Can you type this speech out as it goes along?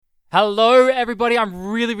Hello, everybody.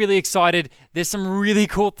 I'm really excited. There's some really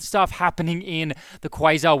cool stuff happening in the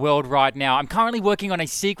Quasar world right now. I'm currently working on a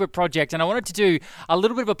secret project, and I wanted to do a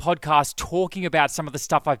little bit of a podcast talking about some of the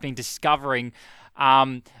stuff I've been discovering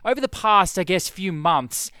over the past, few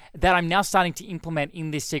months that I'm now starting to implement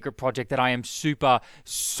in this secret project that I am super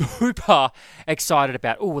excited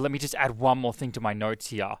about. Oh, let me just add one more thing to my notes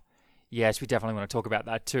here. Yes, we definitely want to talk about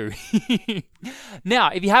that too. Now,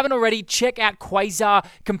 if you haven't already, check out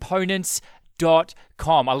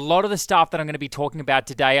quasarcomponents.com. A lot of the stuff that I'm going to be talking about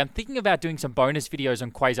today, I'm thinking about doing some bonus videos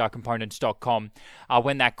on quasarcomponents.com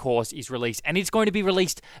when that course is released. And it's going to be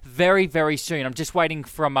released very soon. I'm just waiting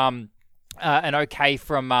from an okay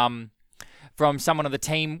from someone on the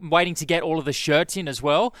team, waiting to get all of the shirts in as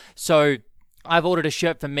well. So I've ordered a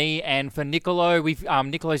shirt for me and for Nicolo.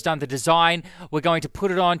 Nicolo's done the design. We're going to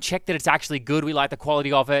put it on, check that it's actually good. We like the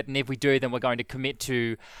quality of it, and if we do, then we're going to commit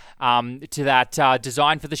to that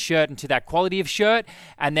design for the shirt and to that quality of shirt,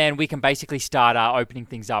 and then we can basically start opening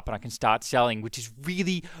things up, and I can start selling, which is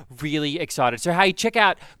really excited. So hey, check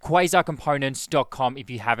out quasarcomponents.com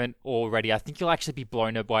if you haven't already. I think you'll actually be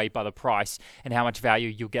blown away by the price and how much value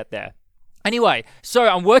you'll get there. Anyway, so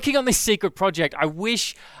I'm working on this secret project. I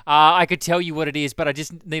wish I could tell you what it is, but I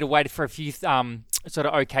just need to wait for a few sort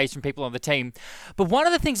of okays from people on the team. But one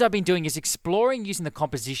of the things I've been doing is exploring using the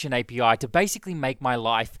composition API to basically make my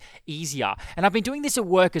life easier. And I've been doing this at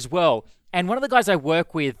work as well. And one of the guys I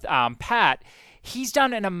work with, Pat, he's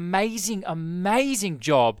done an amazing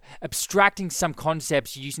job abstracting some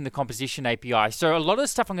concepts using the composition API. So a lot of the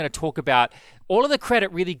stuff I'm going to talk about, all of the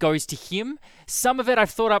credit really goes to him. Some of it I've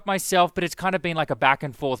thought up myself, but it's kind of been like a back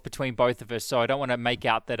and forth between both of us. So I don't want to make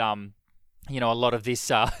out that, a lot of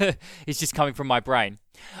this is just coming from my brain.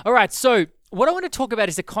 All right, so what I want to talk about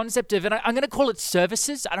is the concept of, and I'm going to call it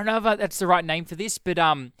services. I don't know if that's the right name for this, but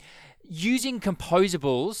using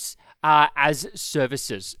composables as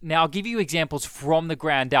services. Now, I'll give you examples from the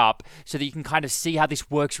ground up so that you can kind of see how this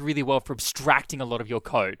works really well for abstracting a lot of your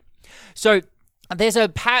code. So there's a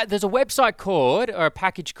website called, or a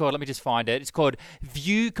package called, let me just find it. It's called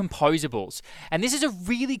Vue Composables. And this is a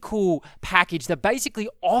really cool package that basically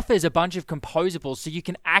offers a bunch of composables so you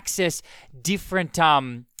can access different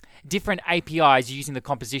APIs using the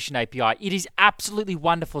composition API. It is absolutely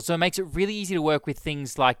wonderful. So it makes it really easy to work with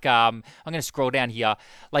things like, I'm going to scroll down here,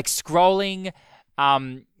 like scrolling.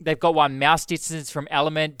 They've got one, mouse distance from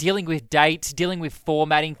Element, dealing with dates, dealing with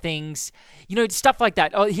formatting things, stuff like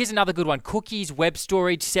that. Oh, here's another good one, cookies, web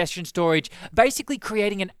storage, session storage, basically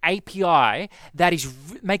creating an API that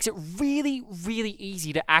makes it really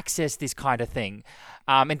easy to access this kind of thing.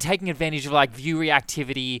 And taking advantage of like Vue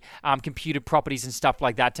reactivity, computed properties and stuff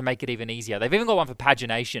like that to make it even easier. They've even got one for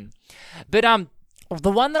pagination. But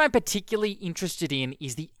the one that I'm particularly interested in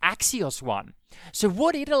is the Axios one. So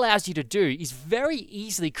what it allows you to do is very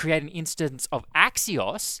easily create an instance of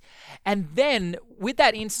Axios, and then with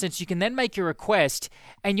that instance, you can then make your request,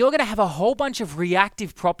 and you're going to have a whole bunch of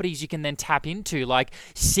reactive properties you can then tap into, like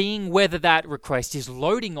seeing whether that request is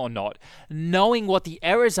loading or not, knowing what the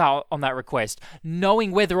errors are on that request,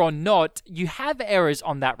 knowing whether or not you have errors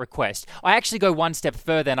on that request. I actually go one step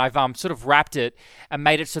further, and I've sort of wrapped it and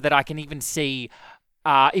made it so that I can even see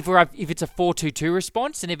if it's a 422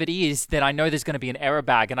 response, and if it is, then I know there's going to be an error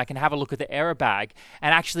bag, and I can have a look at the error bag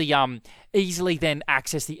and actually easily then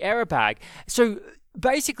access the error bag. So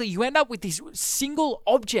basically, you end up with this single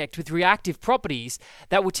object with reactive properties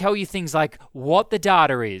that will tell you things like what the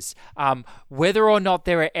data is, whether or not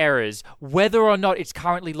there are errors, whether or not it's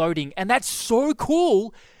currently loading, and that's so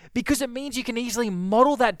cool because it means you can easily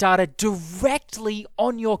model that data directly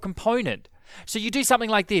on your component. So you do something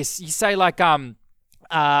like this. You say like,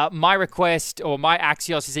 my request or my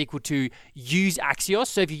Axios is equal to use Axios.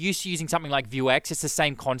 So if you're used to using something like Vuex, it's the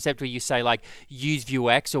same concept where you say like use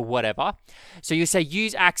Vuex or whatever. So you say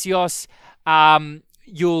use Axios,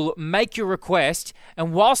 you'll make your request,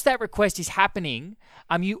 and whilst that request is happening,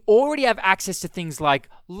 you already have access to things like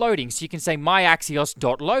loading. So you can say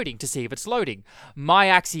myaxios.loading to see if it's loading,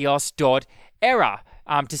 myaxios.error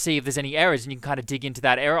to see if there's any errors, and you can kind of dig into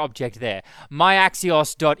that error object there.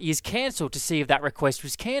 myaxios.isCancelled to see if that request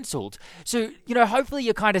was cancelled. So, hopefully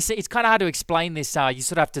you kind of see, it's kind of hard to explain this. You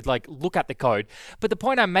sort of have to like look at the code. But the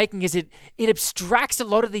point I'm making is it abstracts a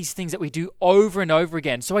lot of these things that we do over and over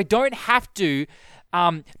again. So I don't have to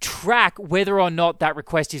track whether or not that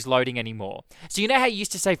request is loading anymore. So you know how you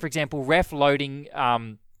used to say, for example, ref loading,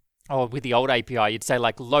 or with the old API, you'd say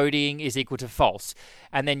like loading is equal to false.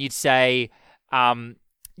 And then you'd say,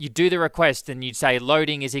 you'd do the request and you'd say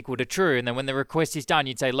loading is equal to true. And then when the request is done,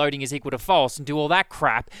 you'd say loading is equal to false and do all that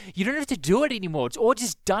crap. You don't have to do it anymore. It's all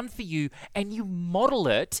just done for you and you model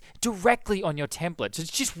it directly on your template. So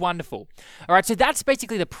it's just wonderful. All right, so that's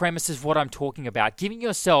basically the premise of what I'm talking about. Giving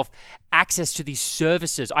yourself access to these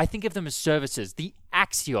services. I think of them as services, the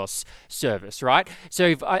Axios service, right? So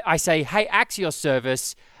if I say, hey, Axios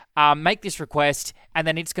service, make this request, and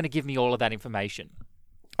then it's going to give me all of that information.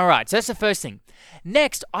 All right, so that's the first thing.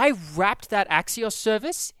 Next, I wrapped that Axios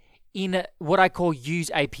service in what I call use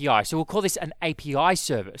API. So we'll call this an API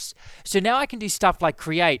service. So now I can do stuff like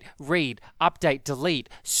create, read, update, delete,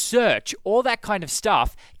 search, all that kind of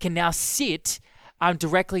stuff can now sit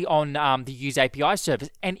directly on the use API service,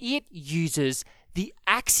 and it uses the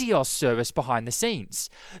Axios service behind the scenes.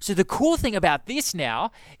 So the cool thing about this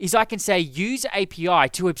now is I can say use API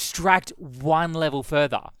to abstract one level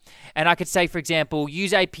further. And I could say, for example,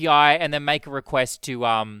 use API and then make a request to,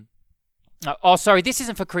 this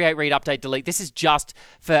isn't for create, read, update, delete. This is just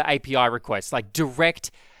for API requests, like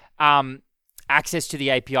direct access to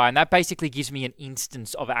the API. And that basically gives me an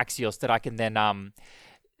instance of Axios that I can then,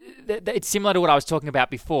 it's similar to what I was talking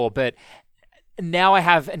about before, but now I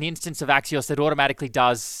have an instance of Axios that automatically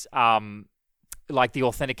does like the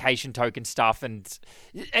authentication token stuff. And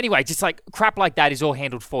anyway, just like crap like that is all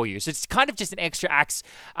handled for you. So it's kind of just an extra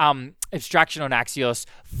abstraction on Axios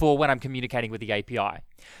for when I'm communicating with the API.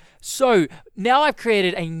 So now I've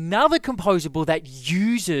created another composable that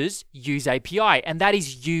uses use API, and that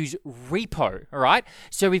is use repo, all right?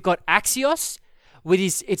 So we've got Axios with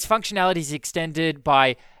its functionality is extended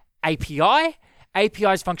by API.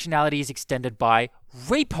 API's functionality is extended by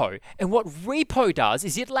repo. And what repo does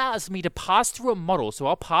is it allows me to pass through a model. So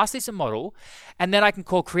I'll pass this a model, and then I can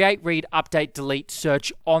call create, read, update, delete,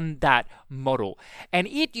 search on that model. And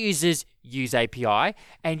it uses use API,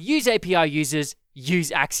 and use API uses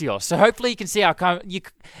use Axios. So hopefully you can see how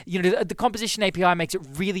the composition API makes it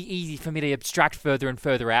really easy for me to abstract further and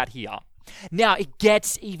further out here. Now it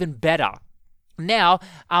gets even better. Now,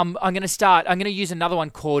 I'm going to use another one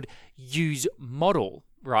called use model,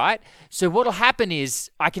 right? So what will happen is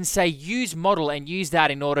I can say use model and use that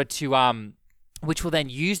in order to, which will then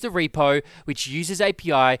use the repo, which uses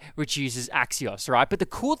API, which uses Axios, right? But the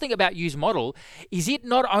cool thing about use model is it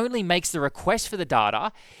not only makes the request for the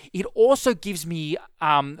data, it also gives me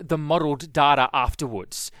the modeled data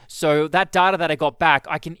afterwards. So that data that I got back,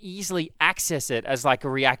 I can easily access it as like a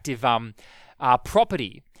reactive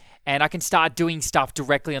property. And I can start doing stuff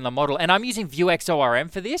directly on the model. And I'm using Vuex ORM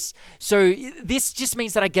for this. So this just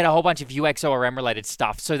means that I get a whole bunch of Vuex ORM related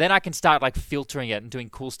stuff. So then I can start like filtering it and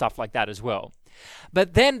doing cool stuff like that as well.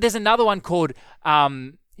 But then there's another one called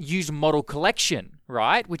use model collection,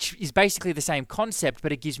 right? Which is basically the same concept,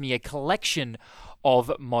 but it gives me a collection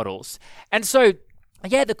of models. And so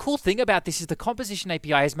yeah, the cool thing about this is the composition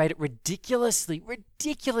API has made it ridiculously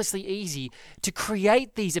easy to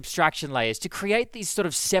create these abstraction layers, to create these sort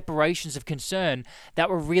of separations of concern that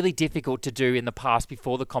were really difficult to do in the past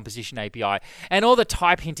before the composition API. And all the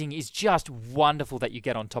type hinting is just wonderful that you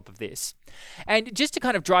get on top of this. And just to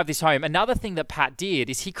kind of drive this home, another thing that Pat did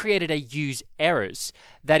is he created a use errors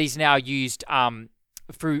that is now used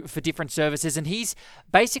for different services. And he's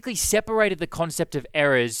basically separated the concept of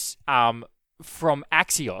errors from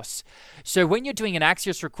Axios. So when you're doing an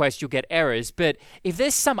Axios request, you'll get errors, but if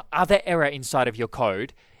there's some other error inside of your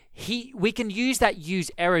code, we can use that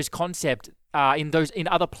use errors concept in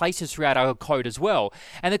other places throughout our code as well.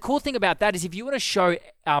 And the cool thing about that is if you want to show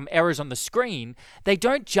errors on the screen, they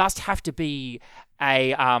don't just have to be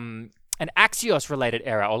an Axios related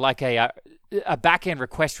error or like a backend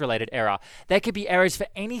request related error. They could be errors for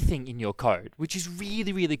anything in your code, which is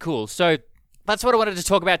really, really cool. So that's what I wanted to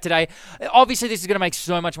talk about today. Obviously, this is going to make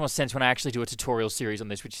so much more sense when I actually do a tutorial series on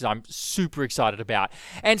this, which I'm super excited about.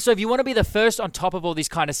 And so if you want to be the first on top of all this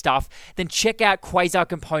kind of stuff, then check out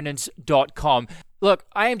quasarcomponents.com. Look,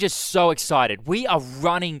 I am just so excited. We are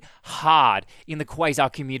running hard in the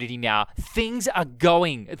Quasar community now. Things are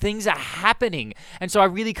going. Things are happening. And so I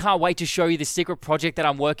really can't wait to show you the secret project that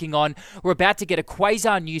I'm working on. We're about to get a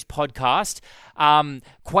Quasar News podcast.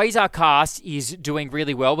 Quasarcast is doing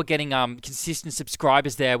really well. We're getting consistent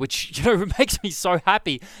subscribers there, which makes me so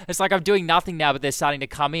happy. It's like I'm doing nothing now, but they're starting to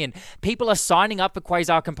come in. People are signing up for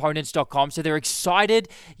quasarcomponents.com, so they're excited,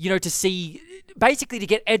 to see basically to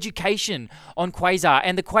get education on Quasar,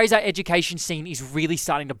 and the Quasar education scene is really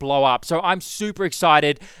starting to blow up. So I'm super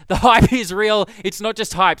excited. The hype is real. It's not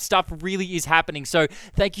just hype. Stuff really is happening. So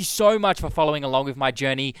thank you so much for following along with my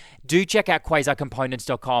journey. Do check out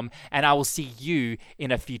quasarcomponents.com, and I will see you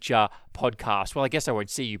in a future podcast. Well, I guess I won't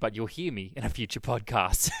see you, but you'll hear me in a future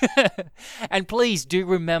podcast. And please do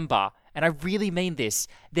remember, and I really mean this,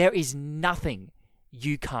 there is nothing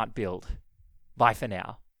you can't build. Bye for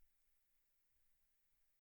now.